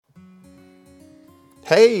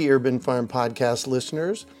Hey, Urban Farm Podcast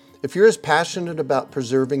listeners. If you're as passionate about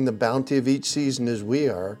preserving the bounty of each season as we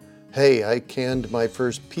are, hey, I canned my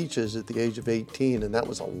first peaches at the age of 18, and that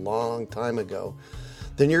was a long time ago,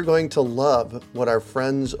 then you're going to love what our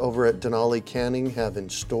friends over at Denali Canning have in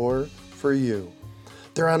store for you.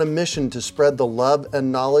 They're on a mission to spread the love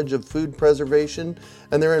and knowledge of food preservation,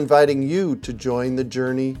 and they're inviting you to join the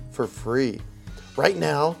journey for free. Right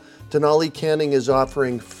now, Denali Canning is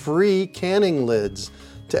offering free canning lids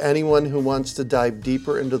to anyone who wants to dive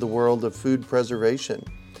deeper into the world of food preservation.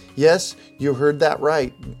 Yes, you heard that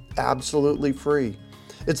right, absolutely free.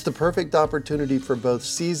 It's the perfect opportunity for both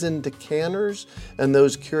seasoned canners and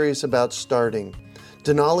those curious about starting.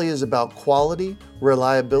 Denali is about quality,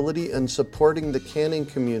 reliability, and supporting the canning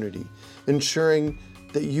community, ensuring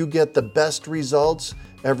that you get the best results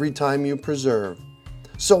every time you preserve.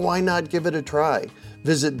 So why not give it a try?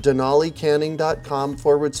 Visit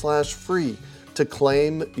denalicanning.com/free to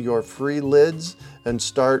claim your free lids and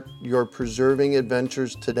start your preserving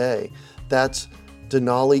adventures today. That's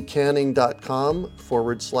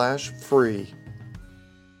denalicanning.com/free.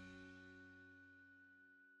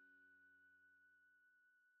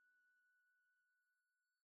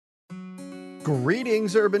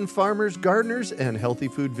 Greetings, urban farmers, gardeners, and healthy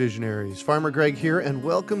food visionaries. Farmer Greg here, and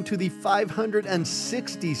welcome to the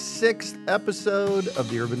 566th episode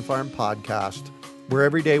of the Urban Farm Podcast, where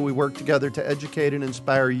every day we work together to educate and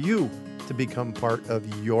inspire you to become part of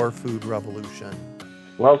your food revolution.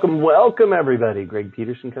 Welcome, everybody. Greg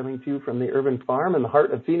Peterson coming to you from the Urban Farm in the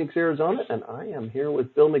heart of Phoenix, Arizona, and I am here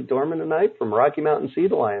with Bill McDorman tonight from Rocky Mountain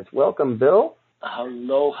Seed Alliance. Welcome, Bill.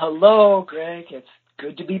 Hello, Greg. It's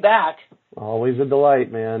good to be back. Always a delight,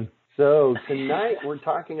 man. So tonight we're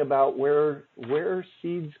talking about where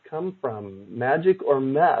seeds come from, magic or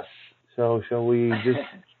mess. So shall we just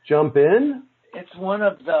jump in? It's one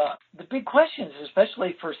of the big questions,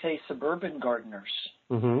 especially for, say, suburban gardeners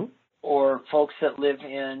or folks that live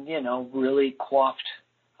in, really coiffed,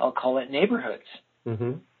 I'll call it, neighborhoods,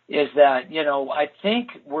 is that, I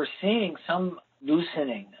think we're seeing some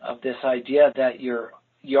loosening of this idea that your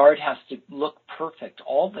yard has to look perfect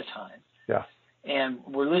all the time. Yeah. And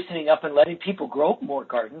we're loosening up and letting people grow more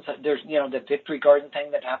gardens. There's, the Victory Garden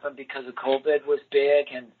thing that happened because of COVID was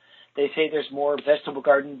big, and they say there's more vegetable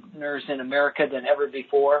gardeners in America than ever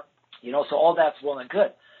before, so all that's well and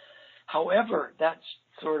good. However, that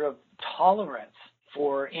sort of tolerance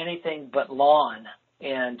for anything but lawn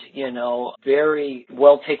and, very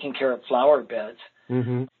well taken care of flower beds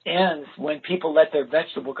ends when people let their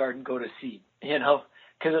vegetable garden go to seed,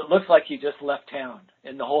 because it looks like you just left town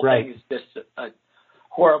and the whole thing is just a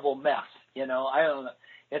horrible mess. I don't know.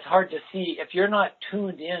 It's hard to see if you're not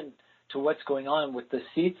tuned in to what's going on with the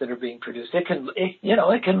seeds that are being produced. It can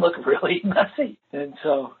look really messy. And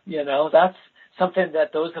so, that's something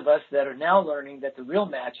that those of us that are now learning that the real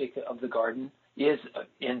magic of the garden is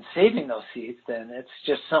in saving those seeds, then it's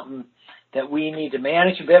just something that we need to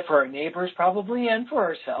manage a bit for our neighbors probably and for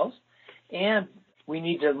ourselves. And we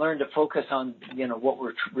need to learn to focus on, what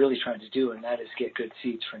we're really trying to do, and that is get good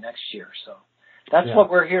seeds for next year. So that's what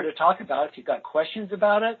we're here to talk about. If you've got questions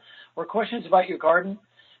about it or questions about your garden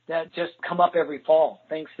that just come up every fall,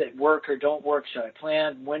 things that work or don't work, should I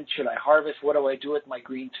plant? When should I harvest? What do I do with my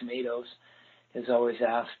green tomatoes? Is always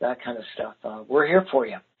asked, that kind of stuff. We're here for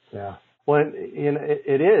you. Yeah. Well,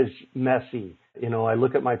 it is messy. I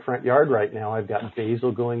look at my front yard right now. I've got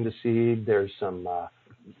basil going to seed. There's some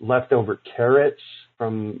leftover carrots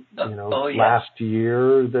from last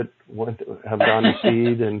year that have gone to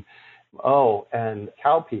seed, and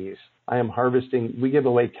cow peas. I am harvesting. We give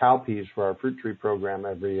away cow peas for our fruit tree program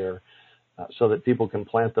every year, so that people can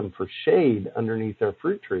plant them for shade underneath their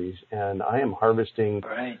fruit trees. And I am harvesting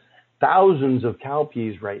thousands of cow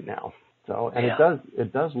peas right now. So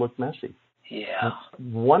it does look messy. Yeah.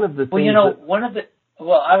 One of the things.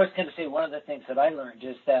 I was going to say one of the things that I learned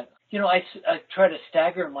is that, I try to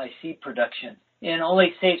stagger my seed production and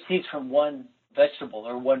only save seeds from one vegetable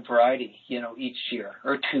or one variety, each year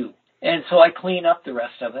or two. And so I clean up the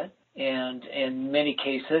rest of it. And in many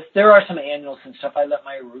cases, there are some annuals and stuff. I let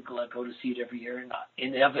my arugula go to seed every year, and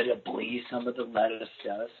inevitably some of the lettuce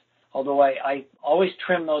does. Although I always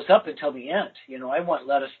trim those up until the end. I want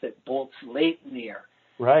lettuce that bolts late in the year.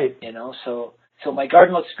 Right. So my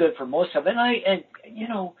garden looks good for most of it. And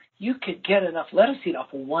you could get enough lettuce seed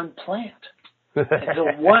off of one plant. And so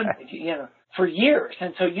for years.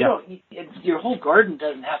 And so, your whole garden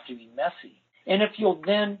doesn't have to be messy. And if you'll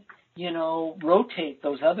then, rotate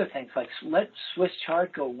those other things, like let Swiss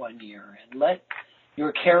chard go 1 year and let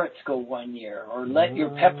your carrots go 1 year or let your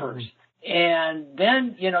peppers. And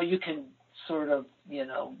then, you can sort of,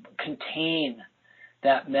 contain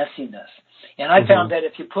that messiness. And I found that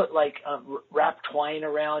if you put like wrap twine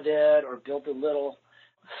around it or build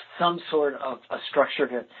some sort of a structure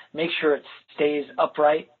to make sure it stays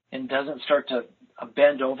upright and doesn't start to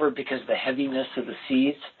bend over because of the heaviness of the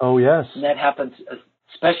seeds. Oh, yes. And that happens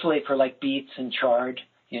especially for like beets and chard.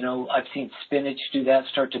 You know, I've seen spinach do that,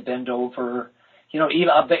 start to bend over. You know, even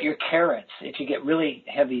I'll bet your carrots, if you get really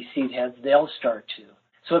heavy seed heads, they'll start to.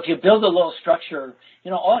 So if you build a little structure,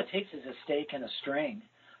 you know, all it takes is a stake and a string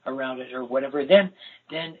around it or whatever, then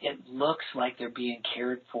it looks like they're being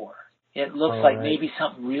cared for. It looks like maybe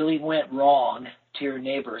something really went wrong to your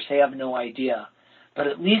neighbors. They have no idea. But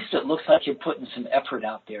at least it looks like you're putting some effort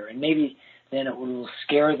out there. And maybe then it will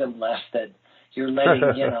scare them less that you're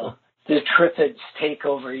letting, you know, the triffids take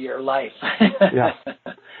over your life. Yeah.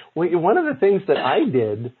 Well, one of the things that I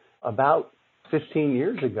did about 15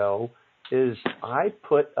 years ago is I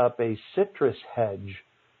put up a citrus hedge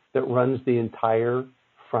that runs the entire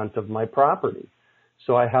front of my property.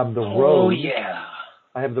 So I have the road. Oh, yeah.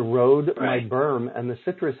 I have the road, Right. my berm, and the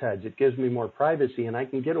citrus hedge. It gives me more privacy, and I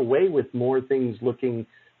can get away with more things looking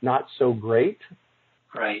not so great.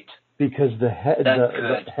 Right. Because the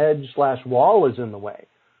hedge/wall is in the way.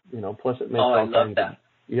 You know, plus it makes I love that.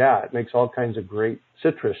 It makes all kinds of great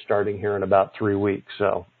citrus starting here in about 3 weeks,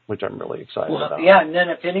 so which I'm really excited about. Yeah, and then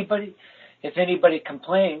if anybody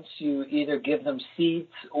complains, you either give them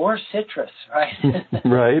seeds or citrus, right?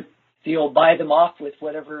 Right. So you'll buy them off with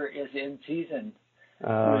whatever is in season.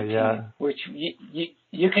 Yeah. Which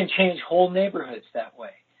you can change whole neighborhoods that way.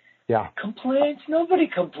 Yeah. Complaints? Nobody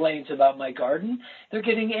complains about my garden. They're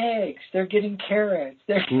getting eggs. They're getting carrots.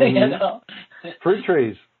 They're getting, you know. Fruit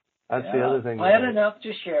trees. That's the other thing. I had enough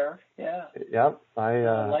to share. Yeah. Yep. I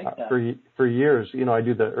like that. For years, you know, I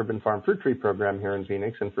do the Urban Farm Fruit Tree program here in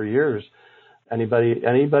Phoenix, and for years,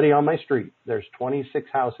 anybody on my street, there's 26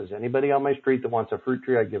 houses. Anybody on my street that wants a fruit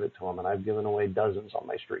tree, I give it to them, and I've given away dozens on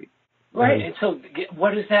my street. Right, and so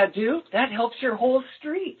what does that do? That helps your whole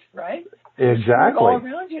street, right? Exactly. All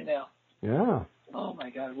around you now. Yeah. Oh my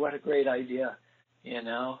God, what a great idea. You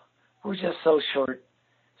know, we're just so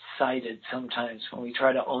short-sighted sometimes when we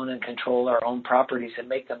try to own and control our own properties and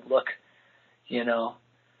make them look, you know,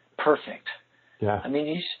 perfect. Yeah. I mean,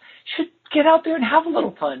 you should get out there and have a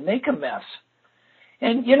little fun, make a mess.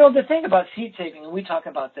 And, you know, the thing about seed saving, and we talk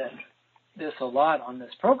about this a lot on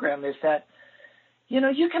this program, is that, you know,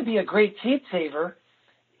 you can be a great seed saver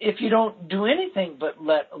if you don't do anything but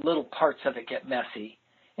let little parts of it get messy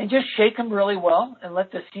and just shake them really well and let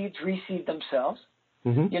the seeds reseed themselves,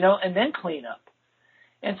 you know, and then clean up.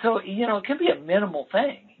 And so, you know, it can be a minimal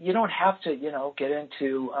thing. You don't have to, you know, get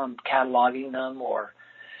into cataloging them or,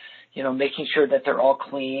 you know, making sure that they're all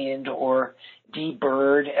cleaned or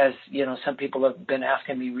deburred, as, you know, some people have been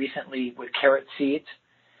asking me recently with carrot seeds.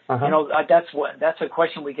 You know, that's a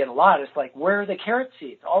question we get a lot. It's like, where are the carrot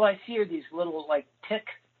seeds? All I see are these little like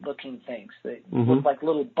tick-looking things that look like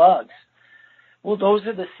little bugs. Well, those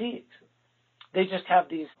are the seeds. They just have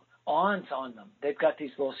these awns on them. They've got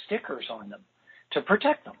these little stickers on them to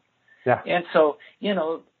protect them. Yeah. And so, you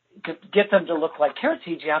know, to get them to look like carrot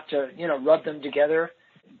seeds, you have to, you know, rub them together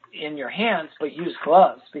in your hands, but use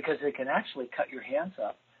gloves because they can actually cut your hands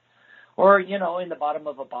up. Or, you know, in the bottom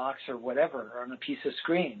of a box or whatever, or on a piece of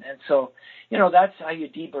screen. And so, you know, that's how you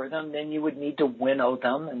deburr them. Then you would need to winnow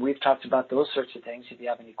them. And we've talked about those sorts of things if you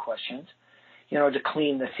have any questions, you know, to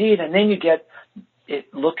clean the seed. And then you get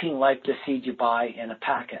it looking like the seed you buy in a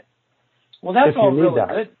packet. Well, that's all really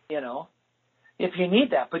good, you know, if you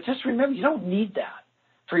need that. But just remember, you don't need that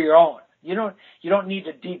for your own. You don't need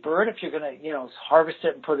to deburr it if you're going to, you know, harvest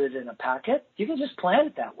it and put it in a packet. You can just plant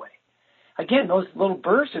it that way. Again, those little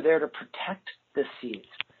burrs are there to protect the seeds,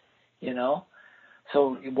 you know.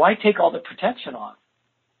 So why take all the protection off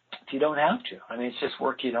if you don't have to? I mean, it's just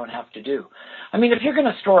work you don't have to do. I mean, if you're going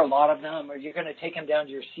to store a lot of them or you're going to take them down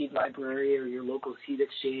to your seed library or your local seed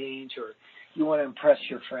exchange or you want to impress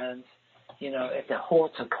your friends, you know, it's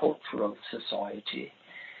a cultural society,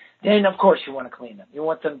 then, of course, you want to clean them. You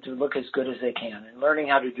want them to look as good as they can. And learning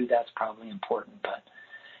how to do that's probably important, but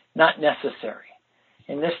not necessary.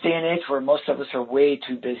 In this day and age where most of us are way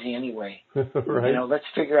too busy anyway, right. You know, let's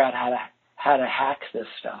figure out how to hack this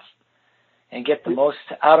stuff and get the most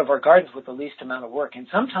out of our gardens with the least amount of work. And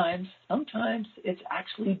sometimes it's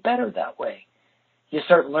actually better that way. You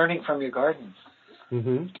start learning from your gardens.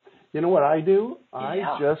 Mm-hmm. You know what I do?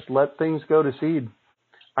 I just let things go to seed.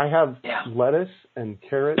 I have lettuce and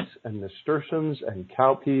carrots and nasturtiums and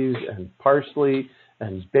cowpeas and parsley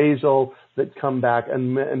and basil that come back,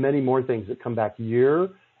 and many more things that come back year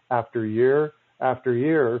after year after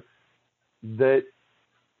year, that,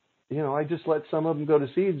 you know, I just let some of them go to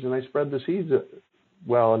seeds and I spread the seeds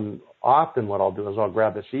well, and often what I'll do is I'll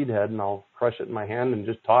grab a seed head and I'll crush it in my hand and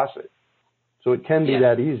just toss it. So it can be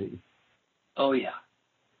that easy. Oh, yeah.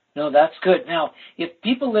 No, that's good. Now, if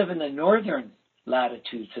people live in the northern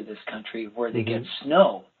latitudes of this country where they get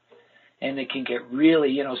snow and they can get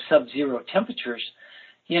really, sub-zero temperatures,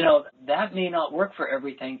 that may not work for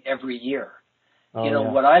everything every year.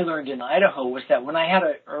 What I learned in Idaho was that when I had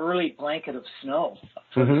an early blanket of snow, a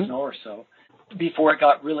foot of snow or so, before it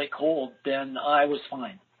got really cold, then I was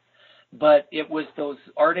fine. But it was those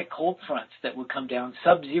Arctic cold fronts that would come down,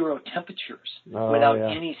 sub-zero temperatures, without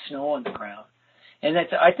any snow on the ground. And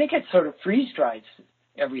I think it sort of freeze-dries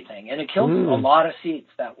everything, and it kills a lot of seeds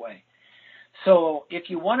that way. So if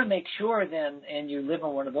you want to make sure then, and you live in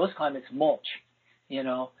one of those climates, mulch,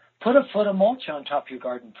 put a foot of mulch on top of your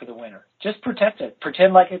garden for the winter. Just protect it.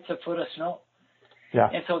 Pretend like it's a foot of snow. Yeah.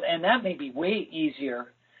 And that may be way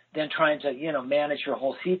easier than trying to, manage your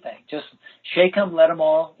whole seed thing. Just shake them, let them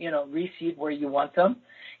all, reseed where you want them.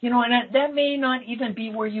 And that may not even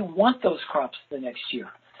be where you want those crops the next year.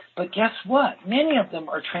 But guess what? Many of them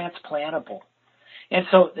are transplantable. And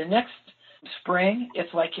so the next spring,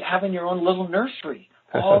 it's like having your own little nursery.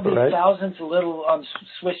 All these thousands of little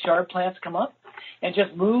Swiss chard plants come up, and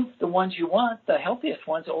just move the ones you want, the healthiest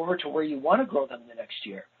ones, over to where you want to grow them the next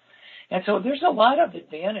year. And so there's a lot of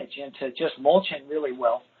advantage into just mulching really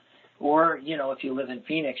well. Or, if you live in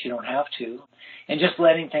Phoenix, you don't have to. And just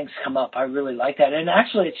letting things come up. I really like that. And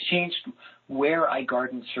actually, it's changed where I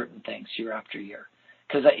garden certain things year after year.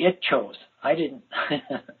 Because it chose. I didn't.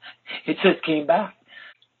 It just came back.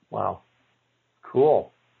 Wow.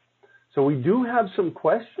 Cool. So we do have some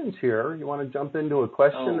questions here. You want to jump into a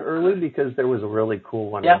question early? Because there was a really cool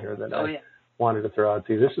one in here that I wanted to throw out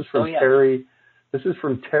to you. This is from Terry. This is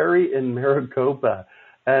from Terry in Maricopa.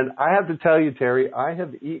 And I have to tell you, Terry, I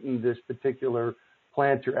have eaten this particular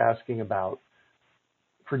plant you're asking about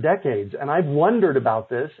for decades. And I've wondered about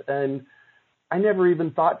this, and I never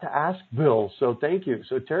even thought to ask Bill. So thank you.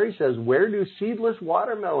 So Terry says, where do seedless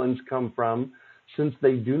watermelons come from, since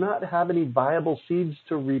they do not have any viable seeds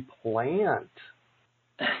to replant?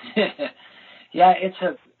 Yeah,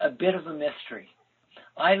 it's a bit of a mystery.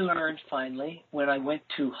 I learned finally when I went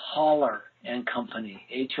to Holler and Company,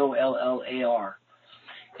 Hollar.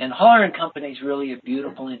 And Holler and Company is really a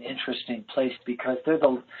beautiful and interesting place because they're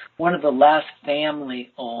one of the last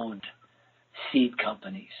family-owned seed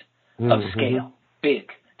companies of scale, big.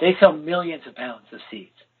 They sell millions of pounds of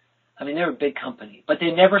seeds. I mean, they're a big company, but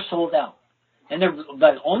they never sold out. And they're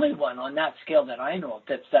the only one on that scale that I know of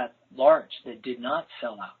that's that large that did not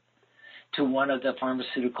sell out to one of the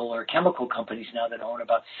pharmaceutical or chemical companies now that own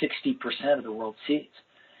about 60% of the world's seeds.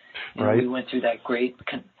 And we went through that great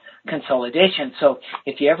consolidation. So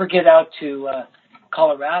if you ever get out to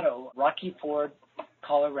Colorado, Rocky Ford,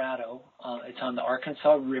 Colorado, it's on the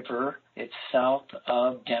Arkansas River. It's south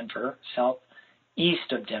of Denver,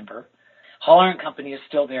 southeast of Denver. Holler and Company is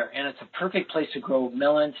still there, and it's a perfect place to grow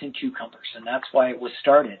melons and cucumbers, and that's why it was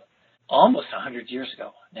started almost 100 years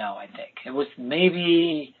ago now, I think. It was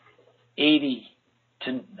maybe 80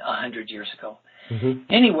 to 100 years ago.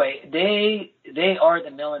 Anyway, they are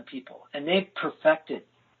the melon people, and they've perfected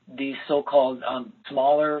these so-called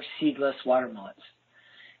smaller seedless watermelons.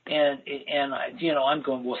 And I'm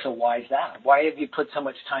going, well, so why is that? Why have you put so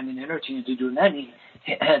much time and energy into doing that?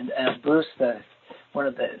 And Bruce, one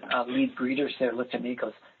of the lead breeders there, looked at me and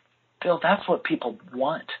goes, Bill, that's what people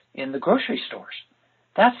want in the grocery stores.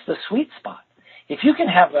 That's the sweet spot. If you can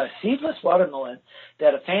have a seedless watermelon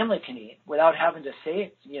that a family can eat without having to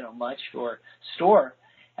save, much or store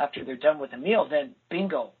after they're done with a meal, then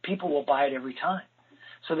bingo, people will buy it every time.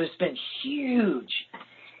 So there's been huge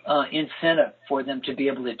incentive for them to be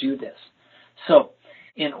able to do this. So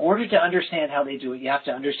in order to understand how they do it, you have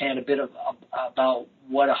to understand a bit about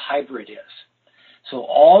what a hybrid is. So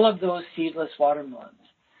all of those seedless watermelons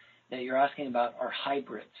that you're asking about are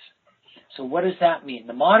hybrids. So what does that mean?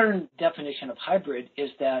 The modern definition of hybrid is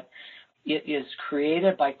that it is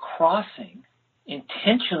created by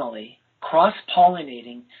intentionally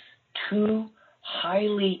cross-pollinating two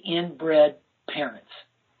highly inbred parents.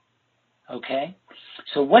 Okay?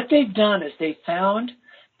 So what they've done is they found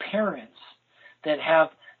parents that have,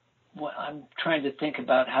 I'm trying to think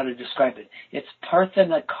about how to describe it. It's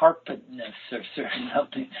parthenocarpiness or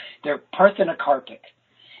something. They're parthenocarpic.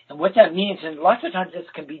 And what that means, and lots of times this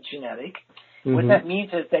can be genetic, what that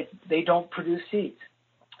means is that they don't produce seeds.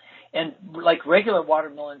 And like regular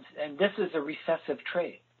watermelons, and this is a recessive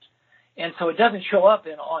trait. And so it doesn't show up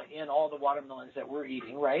in all the watermelons that we're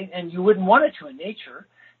eating, right? And you wouldn't want it to in nature,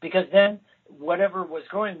 because then whatever was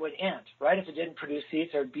growing would end, right? If it didn't produce seeds,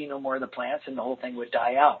 there'd be no more of the plants and the whole thing would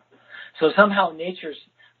die out. So somehow nature's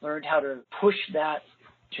learned how to push that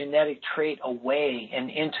genetic trait away and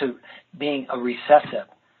into being a recessive.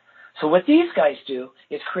 So what these guys do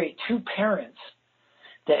is create two parents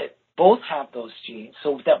that both have those genes,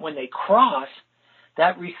 so that when they cross,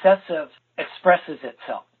 that recessive expresses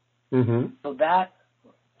itself. Mm-hmm. So that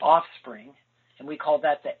offspring, and we call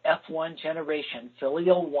that the F1 generation,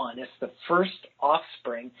 filial 1, is the first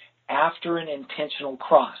offspring after an intentional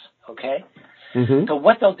cross, okay? Mm-hmm. So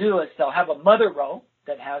what they'll do is they'll have a mother row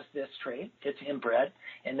that has this trait, it's inbred,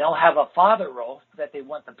 and they'll have a father row that they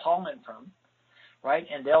want the pollen from, right?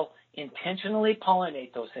 And they'll intentionally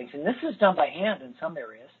pollinate those things. And this is done by hand in some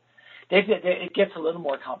areas. It gets a little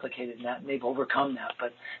more complicated than that, and they've overcome that,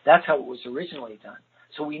 but that's how it was originally done.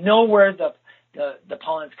 So we know where the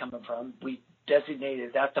pollen's coming from. We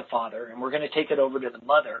designated that the father, and we're going to take it over to the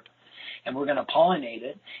mother, and we're going to pollinate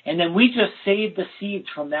it. And then we just save the seeds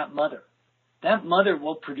from that mother. That mother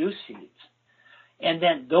will produce seeds. And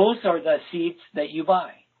then those are the seeds that you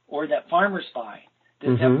buy or that farmers buy, this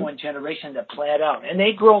Mm-hmm. F1 generation that plant out. And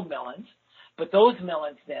they grow melons, but those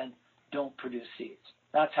melons then don't produce seeds.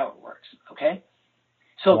 That's how it works, okay?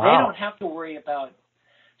 So Wow. they don't have to worry about,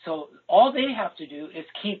 so all they have to do is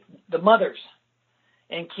keep the mothers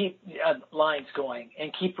and keep lines going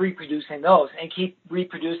and keep reproducing those and keep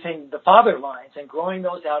reproducing the father lines and growing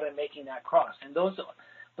those out and making that cross. And those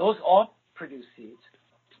all produce seeds.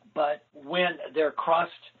 But when they're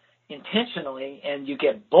crossed intentionally and you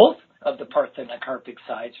get both of the parthenocarpic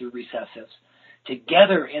sides or recessives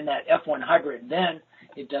together in that F1 hybrid, then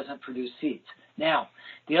it doesn't produce seeds. Now,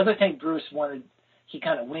 the other thing Bruce wanted, he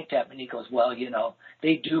kind of winked at me and he goes, well,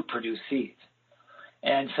 they do produce seeds.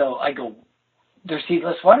 And so I go, they're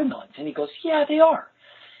seedless watermelons. And he goes, yeah, they are.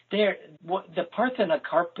 The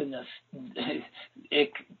parthenocarpinous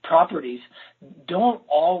properties don't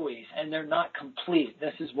always, and they're not complete.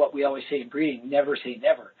 This is what we always say in breeding, never say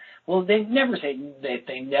never. Well, they never say that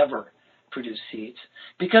they never produce seeds,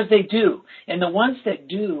 because they do. And the ones that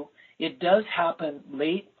do, it does happen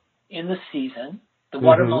late in the season, the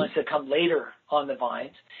watermelons that come later on the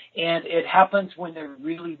vines, and it happens when they're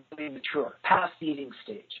really, really mature, past the eating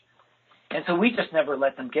stage. And so we just never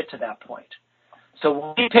let them get to that point. So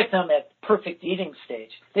when we pick them at perfect eating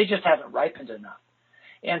stage, they just haven't ripened enough.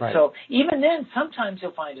 And Right. so even then, sometimes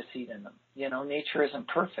you'll find a seed in them. Nature isn't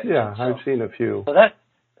perfect. Yeah, so, I've seen a few. So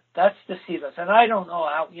that's the seedless. And I don't know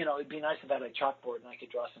how, it'd be nice if I had a chalkboard and I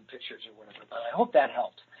could draw some pictures or whatever, but I hope that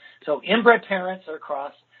helped. So inbred parents are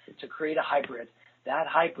crossed to create a hybrid. That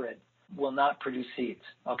hybrid will not produce seeds,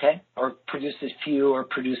 okay? Or produces few or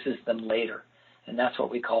produces them later. And that's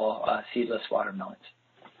what we call seedless watermelons.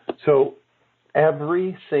 So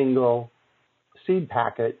every single seed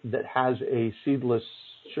packet that has a seedless,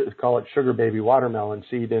 call it sugar baby watermelon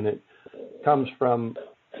seed in it, comes from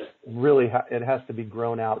it has to be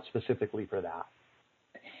grown out specifically for that.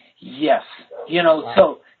 Yes. Wow.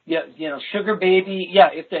 So, sugar baby,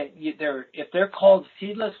 if they're called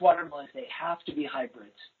seedless watermelons, they have to be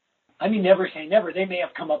hybrids. I mean, never say never. They may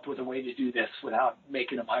have come up with a way to do this without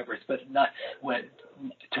making them hybrids, but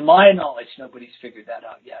to my knowledge, nobody's figured that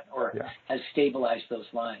out yet or has stabilized those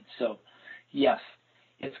lines. So, yes,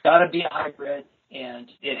 it's got to be a hybrid, and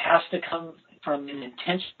it has to come from an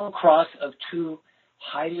intentional cross of two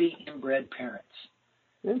highly inbred parents.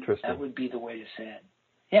 Interesting. That would be the way to say it.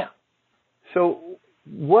 Yeah. So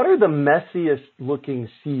what are the messiest looking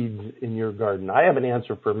seeds in your garden? I have an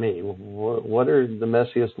answer for me. What are the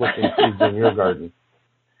messiest looking seeds in your garden?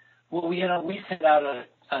 Well, we sent out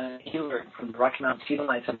an alert from the Rocky Mountain Seed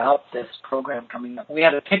Alliance about this program coming up. We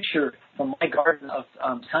had a picture from my garden of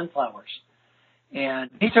sunflowers. And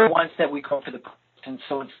these are ones that we grow for the and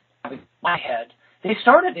so it's my head. They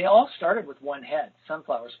all started with one head,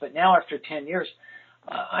 sunflowers, but now after 10 years,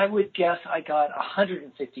 I would guess I got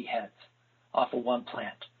 150 heads off of one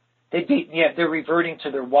plant. They're reverting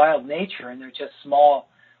to their wild nature, and they're just small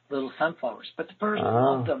little sunflowers. But the birds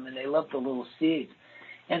love them, and they love the little seeds.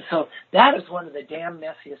 And so that is one of the damn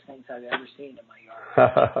messiest things I've ever seen in my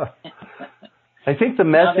yard. I think the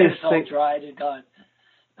now that messiest it's all thing. dried and gone.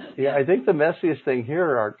 Yeah, I think the messiest thing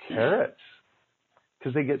here are carrots,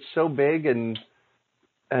 because they get so big and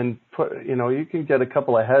put, you can get a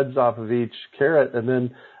couple of heads off of each carrot, and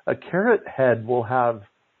then a carrot head will have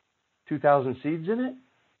 2,000 seeds in it.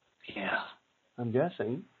 Yeah, I'm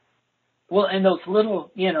guessing. Well, and those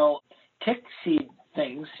little, tick seed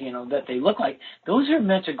things, that they look like, those are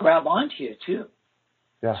meant to grab onto you too.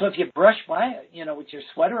 Yeah. So if you brush by it, with your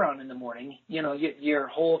sweater on in the morning, your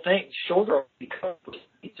whole thing, shoulder will be covered with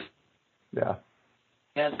seeds. Yeah.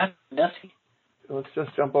 And that's messy. Let's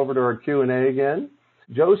just jump over to our Q&A again.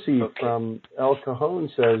 Josie from El Cajon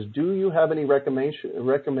says, do you have any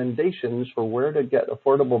recommendations for where to get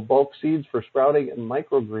affordable bulk seeds for sprouting and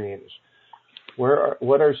microgreens?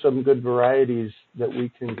 What are some good varieties that we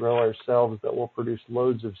can grow ourselves that will produce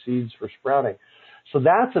loads of seeds for sprouting? So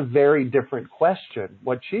that's a very different question.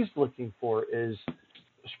 What she's looking for is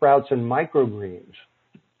sprouts and microgreens.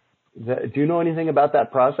 Do you know anything about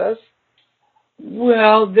that process?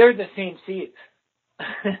 Well, they're the same seeds.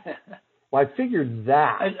 Well, I figured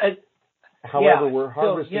that. However, we're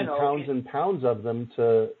harvesting pounds and pounds of them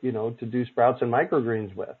to do sprouts and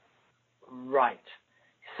microgreens with. Right.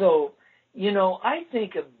 So, I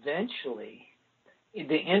think eventually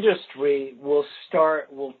the industry will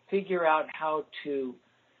figure out how to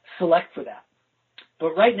select for that.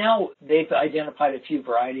 But right now, they've identified a few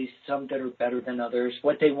varieties, some that are better than others.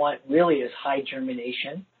 What they want really is high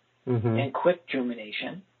germination and quick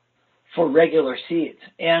germination for regular seeds.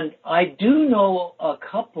 And I do know a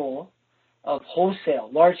couple of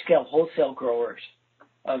large-scale wholesale growers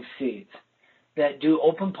of seeds that do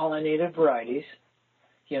open pollinated varieties,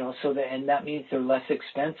 and that means they're less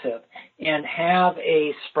expensive, and have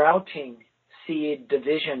a sprouting seed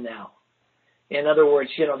division now. In other words,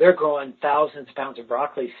 they're growing thousands of pounds of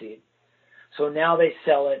broccoli seed. So now they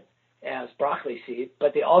sell it as broccoli seed,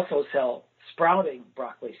 but they also sell sprouting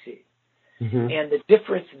broccoli seed. And the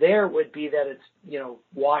difference there would be that it's,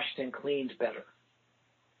 washed and cleaned better.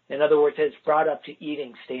 In other words, it's brought up to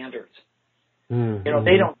eating standards. They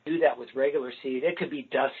don't do that with regular seed. It could be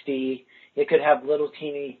dusty. It could have little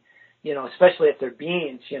teeny, especially if they're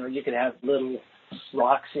beans, you could have little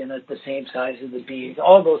rocks in it the same size as the beans.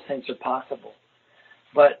 All those things are possible.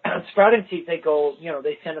 But sprouting seeds, they go,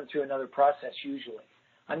 they send them through another process usually.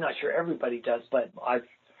 I'm not sure everybody does, but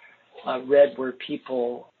I've read where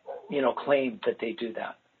people, claim that they do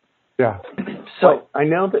that. Yeah. So I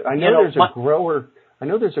know there's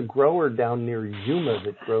a grower down near Yuma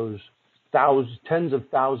that grows tens of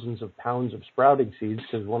thousands of pounds of sprouting seeds,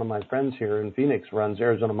 because one of my friends here in Phoenix runs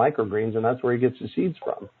Arizona Microgreens, and that's where he gets the seeds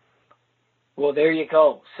from. Well, there you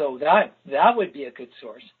go. So that would be a good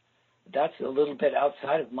source. That's a little bit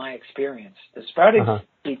outside of my experience. The sprouting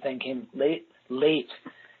seed thing came late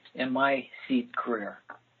in my seed career,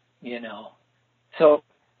 So,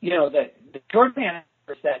 the short answer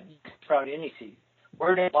is that you can sprout any seed.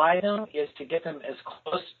 Where to buy them is to get them as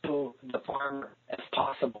close to the farmer as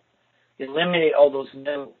possible. Eliminate all those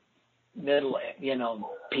middle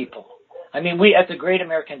people. I mean, we at the Great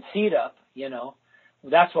American Seed Up,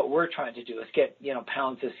 that's what we're trying to do is get,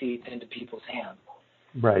 pounds of seeds into people's hands.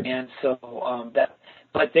 Right. And so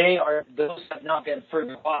but those have not been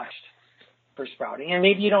further washed for sprouting. And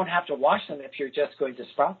maybe you don't have to wash them if you're just going to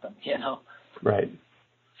sprout them, Right.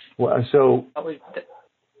 Well, so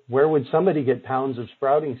where would somebody get pounds of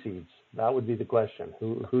sprouting seeds? That would be the question.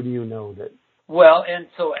 Who do you know that? Well,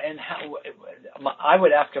 how, I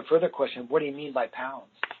would ask a further question. What do you mean by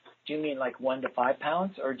pounds? Do you mean like 1 to 5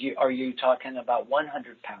 pounds, or are you talking about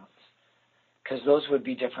 100 pounds? Because those would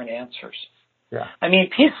be different answers. Yeah. I mean,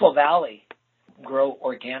 Peaceful Valley,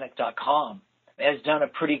 GrowOrganic.com, has done a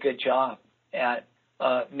pretty good job at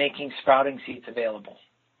making sprouting seeds available.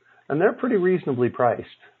 And they're pretty reasonably priced.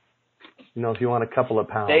 If you want a couple of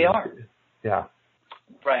pounds. They are. Yeah.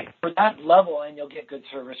 Right. For that level, and you'll get good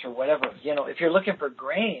service or whatever. If you're looking for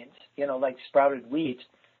grains, like sprouted wheat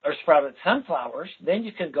or sprouted sunflowers, then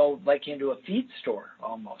you can go like into a feed store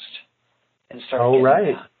almost and start getting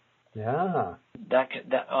right. that. Yeah.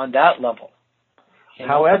 That on that level.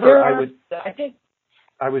 However, I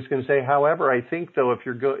was going to say, however, I think though, if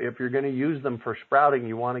you're going to use them for sprouting,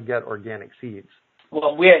 you want to get organic seeds.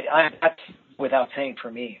 Well, that's without saying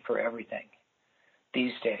for me, for everything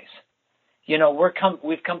these days.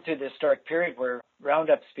 We've come through this dark period where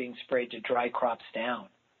Roundup's being sprayed to dry crops down.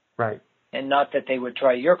 Right. And not that they would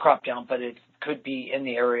dry your crop down, but it could be in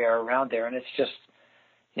the area around there. And it's just,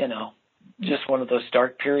 just one of those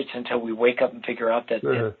dark periods until we wake up and figure out that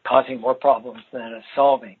it's causing more problems than it's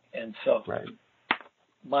solving. And so,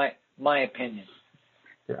 my opinion.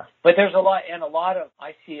 Yeah. But there's a lot of,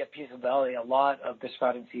 I see at Peaceful Valley, a lot of the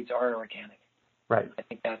sprouting seeds are organic. Right. I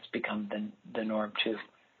think that's become the norm too.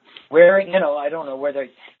 Where, I don't know whether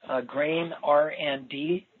Grain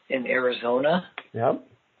R&D in Arizona. Yep.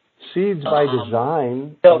 Seeds by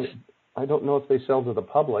Design. I don't know if they sell to the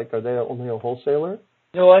public. Are they only a wholesaler?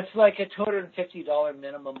 No, it's like a $250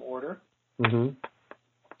 minimum order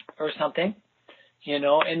or something,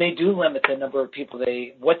 and they do limit the number of people.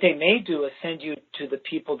 What they may do is send you to the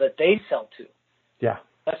people that they sell to. Yeah.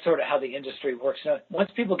 That's sort of how the industry works. Now,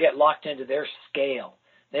 once people get locked into their scale,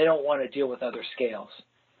 they don't want to deal with other scales.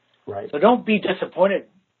 Right. So don't be disappointed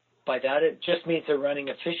by that, it just means they're running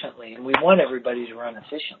efficiently, and we want everybody to run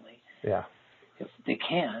efficiently. Yeah. If they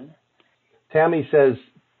can. Tammy says,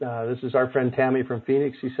 this is our friend Tammy from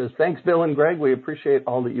Phoenix. She says, thanks, Bill and Greg. We appreciate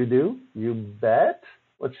all that you do. You bet.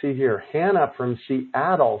 Let's see here. Hannah from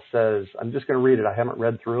Seattle says, I'm just going to read it. I haven't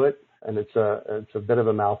read through it, and it's a bit of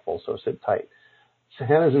a mouthful, so sit tight. So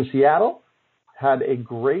Hannah's in Seattle. Had a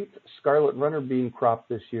great scarlet runner bean crop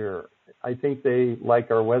this year. I think they like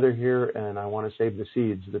our weather here, and I want to save the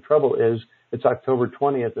seeds. The trouble is, it's October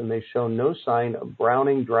 20th, and they show no sign of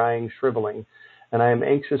browning, drying, shriveling, and I am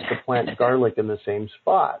anxious to plant garlic in the same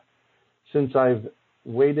spot. Since I've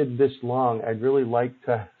waited this long, I'd really like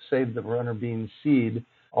to save the runner bean seed,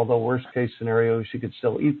 although worst case scenario, she could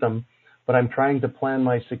still eat them, but I'm trying to plan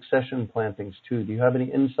my succession plantings too. Do you have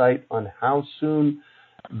any insight on how soon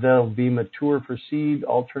they'll be mature for seed?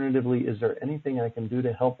 Alternatively, is there anything I can do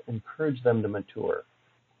to help encourage them to mature?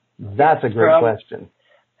 That's a great question.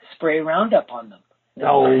 Spray Roundup on them.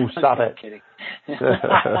 No, stop it. Kidding.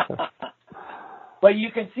 But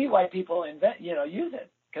you can see why people use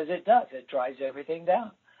it, because it does. It dries everything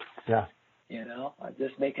down. Yeah. I'm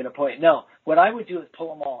just making a point. No, what I would do is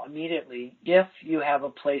pull them all immediately if you have a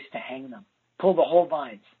place to hang them. Pull the whole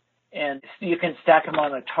vines. And you can stack them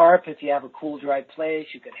on a tarp if you have a cool, dry place.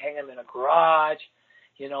 You can hang them in a garage.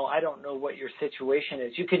 I don't know what your situation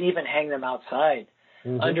is. You can even hang them outside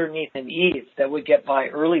underneath an eave that would get by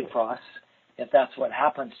early frost if that's what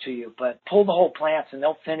happens to you. But pull the whole plants and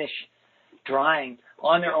they'll finish drying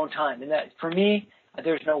on their own time. And that, for me,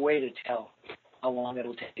 there's no way to tell how long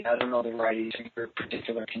it'll take. I don't know the varieties or your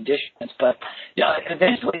particular conditions. But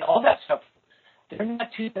eventually all that stuff, they're not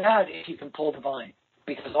too bad if you can pull the vine.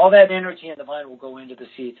 Because all that energy in the vine will go into the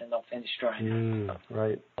seeds and they'll finish drying.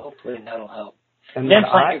 Right. Hopefully that'll help. And then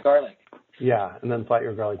plant your garlic. Yeah, and then plant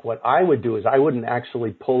your garlic. What I would do is I wouldn't actually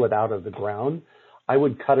pull it out of the ground. I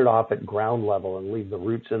would cut it off at ground level and leave the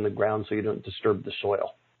roots in the ground so you don't disturb the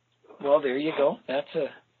soil. Well, there you go. That's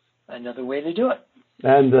another way to do it.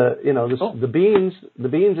 And the beans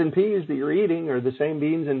and peas that you're eating are the same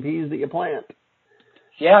beans and peas that you plant.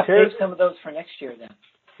 Yeah, save some of those for next year then.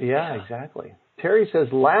 Yeah, exactly. Terry says,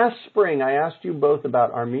 last spring I asked you both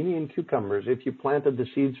about Armenian cucumbers, if you planted the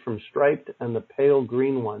seeds from striped and the pale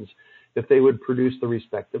green ones, if they would produce the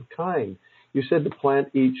respective kind. You said to plant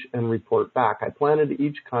each and report back. I planted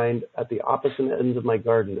each kind at the opposite ends of my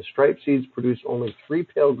garden. The striped seeds produced only 3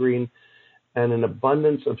 pale green and an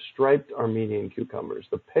abundance of striped Armenian cucumbers.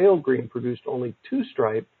 The pale green produced only 2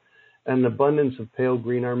 striped and an abundance of pale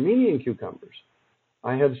green Armenian cucumbers.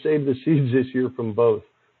 I have saved the seeds this year from both.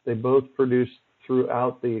 They both produced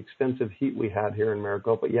throughout the extensive heat we had here in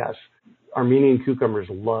Maricopa. Yes, Armenian cucumbers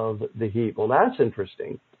love the heat. Well, that's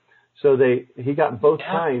interesting. So he got both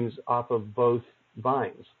kinds off of both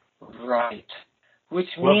vines. Right. Which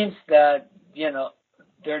means that,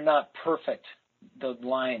 they're not perfect, the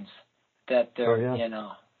lines that they're,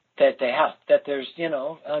 that they have, that there's,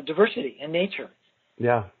 diversity in nature.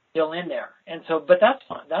 Yeah. Still in there. And so, but that's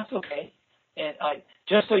fine. That's okay. And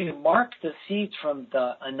just so you mark the seeds from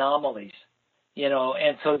the anomalies,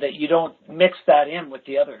 and so that you don't mix that in with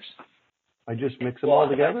the others. I just mix them all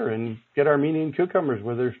together and get Armenian cucumbers,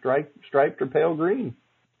 whether they're striped or pale green.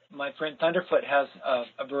 My friend Thunderfoot has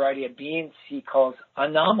a variety of beans he calls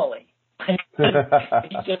Anomaly.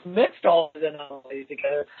 He just mixed all of the anomalies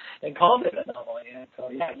together and called it Anomaly. And so,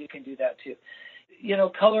 you can do that too.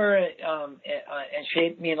 Color and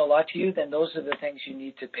shape mean a lot to you, then those are the things you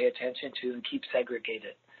need to pay attention to and keep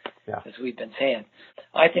segregated, as we've been saying.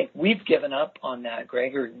 I think we've given up on that,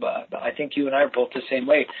 Greg, but I think you and I are both the same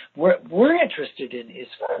way. We're interested in is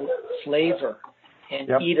flavor and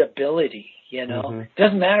eatability,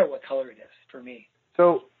 Doesn't matter what color it is for me.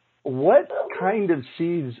 So what kind of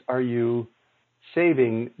seeds are you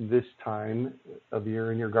saving this time of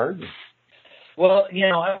year in your garden? Well,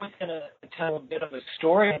 I was going to tell a bit of a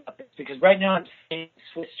story about this because right now I'm seeing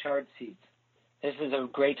Swiss chard seeds. This is a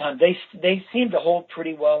great time. They seem to hold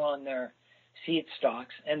pretty well on their seed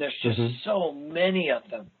stocks, and there's just so many of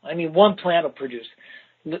them. I mean, one plant will produce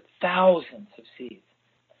thousands of seeds.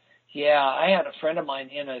 Yeah, I had a friend of mine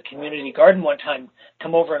in a community garden one time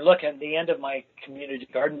come over and look at the end of my community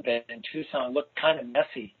garden bed in Tucson. It looked kind of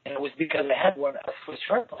messy, and it was because I had a Swiss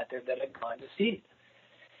chard plant there that had gone to seed.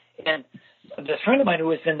 And this friend of mine who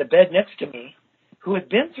was in the bed next to me, who had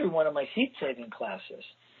been through one of my seed saving classes,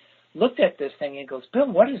 looked at this thing and goes, Bill,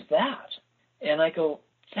 what is that? And I go,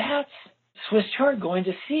 that's Swiss chard going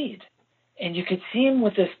to seed. And you could see him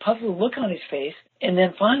with this puzzled look on his face. And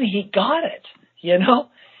then finally he got it,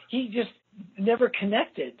 He just never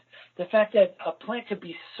connected the fact that a plant could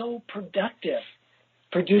be so productive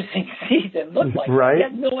producing seeds and look like. Right. He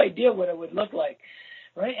had no idea what it would look like,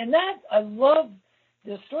 right? And that, I love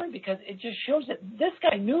this story because it just shows that this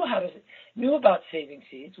guy knew about saving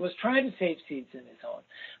seeds, was trying to save seeds in his own.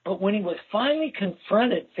 But when he was finally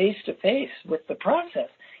confronted face to face with the process,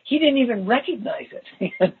 he didn't even recognize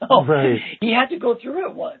it. Right. He had to go through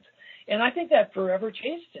it once. And I think that forever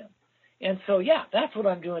changed him. And so, yeah, that's what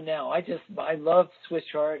I'm doing now. I love Swiss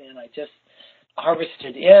chard, and I just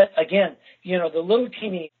harvested it. Again, the little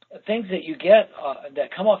teeny things that you get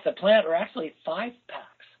that come off the plant are actually 5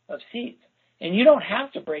 packs of seeds. And you don't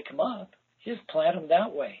have to break them up. You just plant them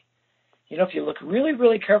that way. If you look really,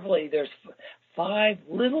 really carefully, there's 5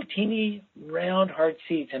 little teeny round hard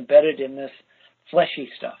seeds embedded in this fleshy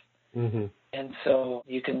stuff. Mm-hmm. And so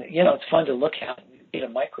you can, it's fun to look at. You get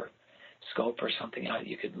a microscope or something out,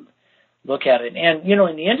 you could look at it. And,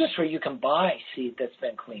 in the industry, you can buy seed that's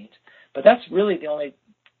been cleaned. But that's really the only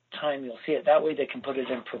time you'll see it. That way they can put it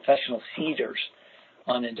in professional seeders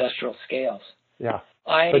on industrial scales. Yeah.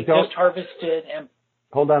 I just harvested and...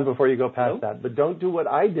 Hold on before you go past that. But don't do what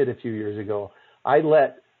I did a few years ago. I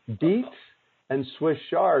let beets and Swiss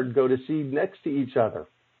chard go to seed next to each other.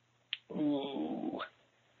 Ooh.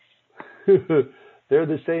 They're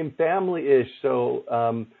the same family-ish.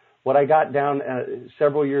 So what I got down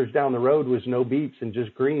several years down the road was no beets and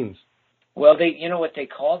just greens. Well, what they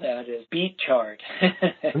call that is beet chard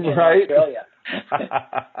in right? Australia.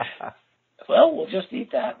 Well, we'll just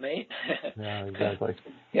eat that, mate. Yeah, exactly.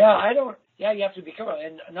 You have to be careful.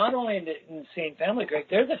 And not only in the same family, Greg,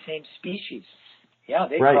 they're the same species. Yeah,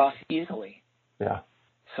 they cross easily. Yeah.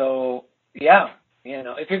 So,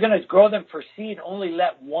 if you're going to grow them for seed, only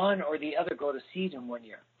let one or the other go to seed in 1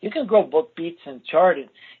 year. You can grow both beets and chard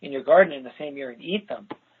in your garden in the same year and eat them,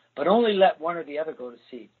 but only let one or the other go to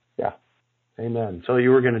seed. Yeah. Amen. So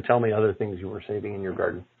you were going to tell me other things you were saving in your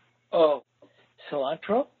garden. Oh,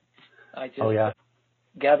 cilantro. I just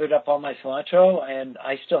gathered up all my cilantro, and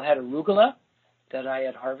I still had arugula that I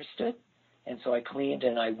had harvested. And so I cleaned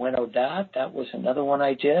and I winnowed that. That was another one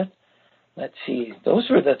I did. Let's see. Those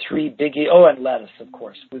were the 3 biggie. Oh, and lettuce, of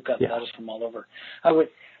course. We've got lettuce from all over.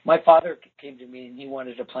 My father came to me and he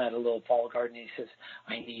wanted to plant a little fall garden. He says,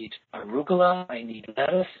 I need arugula, I need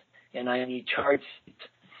lettuce, and I need chard seeds.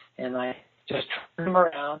 And I just turned them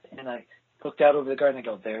around and I looked out over the garden and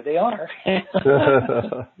go, there they are.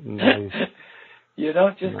 Nice.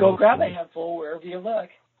 Just go grab a handful wherever you look.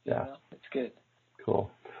 Yeah. It's good. Cool.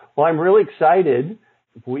 Well, I'm really excited.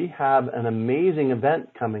 We have an amazing event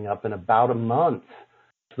coming up in about a month.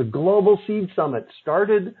 The Global Seed Summit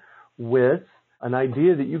started with an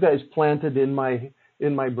idea that you guys planted in my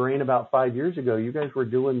brain about 5 years ago. You guys were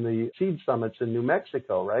doing the seed summits in New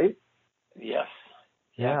Mexico, right? Yes.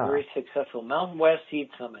 Yeah. Very successful. Mountain West Seed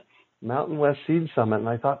Summit. Mountain West Seed Summit. And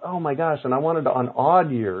I thought, oh my gosh, and I wanted to, on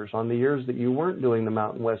odd years, on the years that you weren't doing the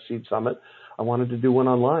Mountain West Seed Summit, I wanted to do one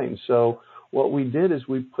online. So what we did is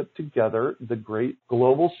we put together the great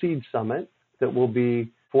Global Seed Summit that will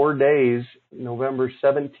be 4 days, November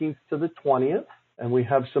 17th to the 20th. And we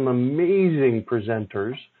have some amazing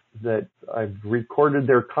presenters that I've recorded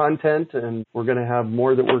their content, and we're going to have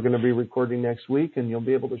more that we're going to be recording next week, and you'll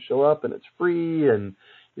be able to show up, and it's free, and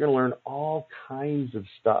you're going to learn all kinds of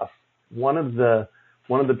stuff. One of the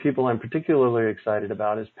people I'm particularly excited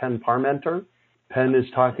about is Penn Parmenter. Penn is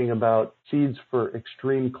talking about seeds for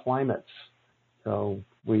extreme climates. So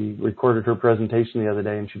we recorded her presentation the other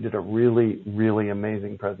day, and she did a really, really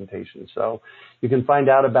amazing presentation. So you can find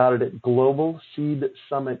out about it at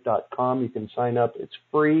globalseedsummit.com. You can sign up. It's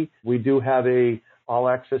free. We do have a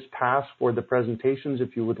all-access pass for the presentations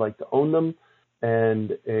if you would like to own them,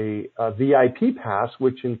 and a VIP pass,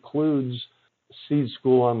 which includes Seed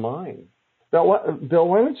School Online. Bill,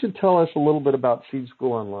 why don't you tell us a little bit about Seed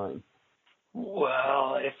School Online?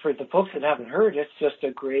 Well, for the folks that haven't heard, it's just a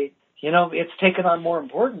great, it's taken on more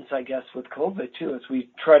importance, I guess, with COVID, too, as we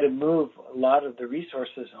try to move a lot of the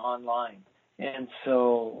resources online. And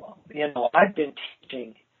so, I've been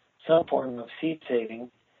teaching some form of seed saving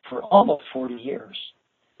for almost 40 years.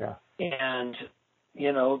 Yeah. And,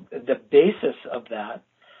 the basis of that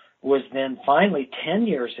was then finally 10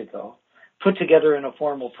 years ago put together in a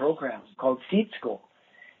formal program called Seed School.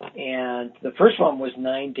 And the first one was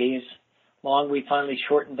 9 days long. We finally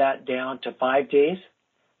shortened that down to 5 days,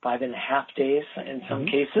 5.5 days in some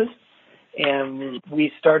cases. And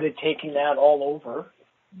we started taking that all over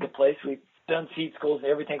the place. We've done seed schools,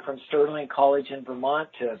 everything from Sterling College in Vermont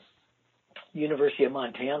to University of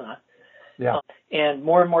Montana. Yeah. And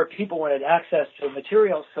more people wanted access to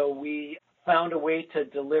material, so we found a way to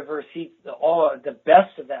deliver the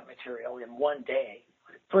best of that material in 1 day.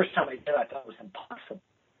 First time I did it, I thought it was impossible.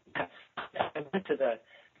 I went to the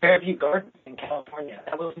Fairview Gardens in California.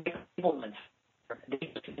 That was Nick Abelman's.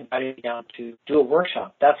 They just invited me down to do a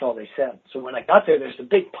workshop. That's all they said. So when I got there, there's a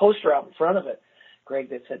big poster out in front of it, Greg,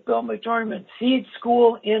 that said, Bill McDormand, Seed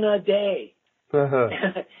School in a Day. Uh-huh.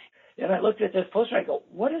 And I looked at this poster. I go,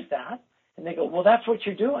 what is that? And they go, well, that's what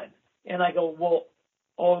you're doing. And I go, well,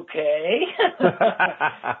 okay.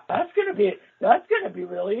 That's gonna be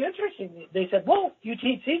really interesting. They said, well, you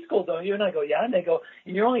teach seed school, don't you? And I go, yeah. And they go,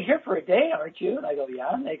 you're only here for a day, aren't you? And I go,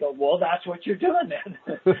 yeah. And they go, well, that's what you're doing then.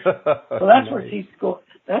 So that's nice. where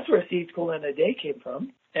seed school in a day came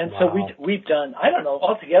from. And wow. So we've done, I don't know,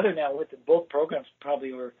 altogether now with both programs,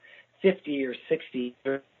 probably over 50 or 60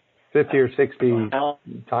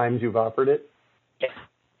 times you've offered it? Yeah.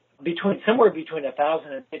 Somewhere between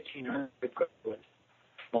 1,000 and 1,500 graduates.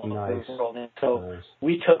 Nice. And so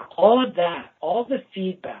we took all of that, all the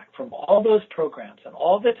feedback from all those programs and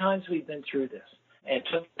all the times we've been through this, and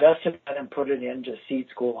took the best of that and put it into Seed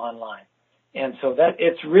School Online. And so that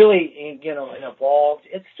it's really, evolved.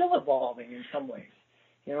 It's still evolving in some ways.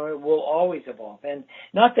 It will always evolve. And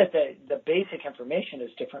not that the basic information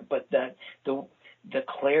is different, but that the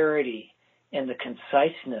clarity and the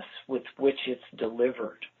conciseness with which it's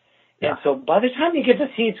delivered. Yeah. And so by the time you get to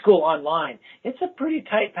Seed School Online, it's a pretty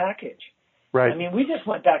tight package. Right. I mean, we just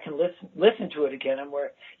went back and listened to it again, and we're,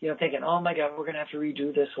 thinking, oh my God, we're going to have to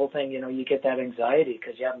redo this whole thing. You get that anxiety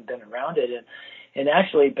because you haven't been around it. And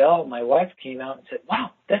actually, Belle, my wife, came out and said, wow,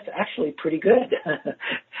 that's actually pretty good.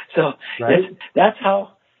 So right. that's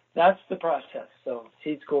the process. So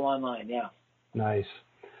Seed School Online, yeah. Nice.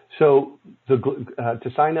 So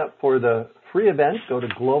to sign up for the free event, go to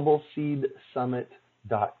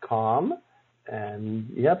globalseedsummit.com. And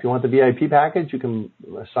if you want the VIP package, you can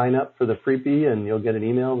sign up for the freebie and you'll get an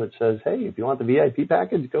email that says, hey, if you want the VIP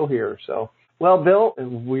package, go here. So, well, Bill,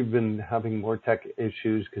 we've been having more tech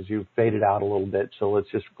issues because you've faded out a little bit. So let's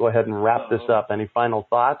just go ahead and wrap this up. Any final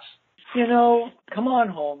thoughts? Come on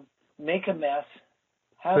home, make a mess,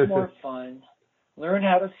 have more fun, learn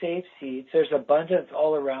how to save seeds. There's abundance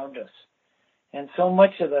all around us. And so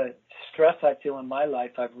much of the stress I feel in my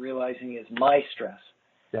life, I'm realizing is my stress.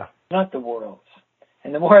 Yeah. Not the world's.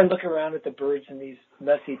 And the more I look around at the birds and these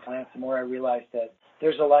messy plants, the more I realize that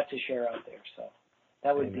there's a lot to share out there. So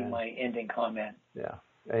that would be my ending comment. Yeah.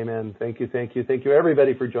 Amen. Thank you. Thank you. Thank you,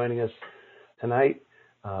 everybody, for joining us tonight.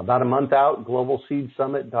 About a month out,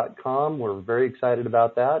 globalseedsummit.com. We're very excited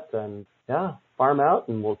about that. And farm out,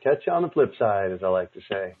 and we'll catch you on the flip side, as I like to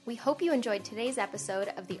say. We hope you enjoyed today's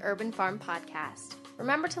episode of the Urban Farm Podcast.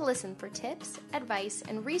 Remember to listen for tips, advice,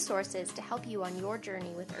 and resources to help you on your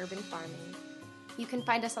journey with urban farming. You can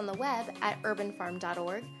find us on the web at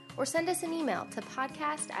urbanfarm.org or send us an email to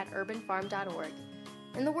podcast@urbanfarm.org.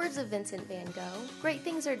 In the words of Vincent van Gogh, great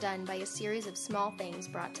things are done by a series of small things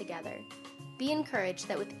brought together. Be encouraged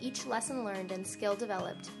that with each lesson learned and skill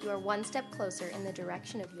developed, you are one step closer in the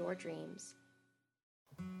direction of your dreams.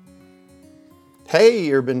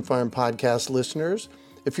 Hey, Urban Farm Podcast listeners.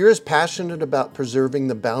 If you're as passionate about preserving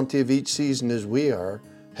the bounty of each season as we are,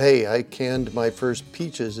 hey, I canned my first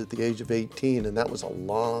peaches at the age of 18, and that was a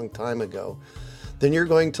long time ago, then you're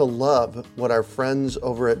going to love what our friends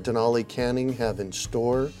over at Denali Canning have in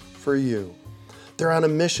store for you. They're on a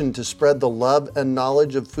mission to spread the love and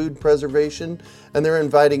knowledge of food preservation, and they're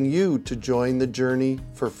inviting you to join the journey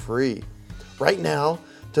for free. Right now,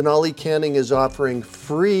 Denali Canning is offering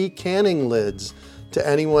free canning lids to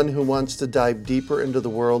anyone who wants to dive deeper into the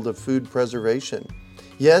world of food preservation.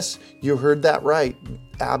 Yes, you heard that right,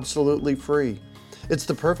 absolutely free. It's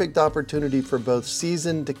the perfect opportunity for both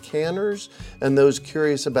seasoned decanners and those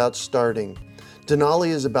curious about starting.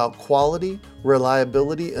 Denali is about quality,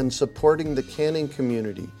 reliability, and supporting the canning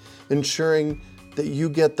community, ensuring that you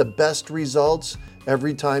get the best results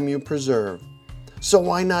every time you preserve. So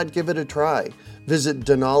why not give it a try? Visit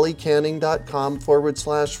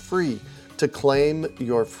denalicanning.com/free to claim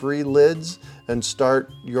your free lids and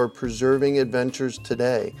start your preserving adventures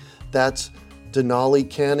today. That's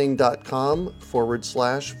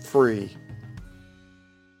denalicanning.com/free.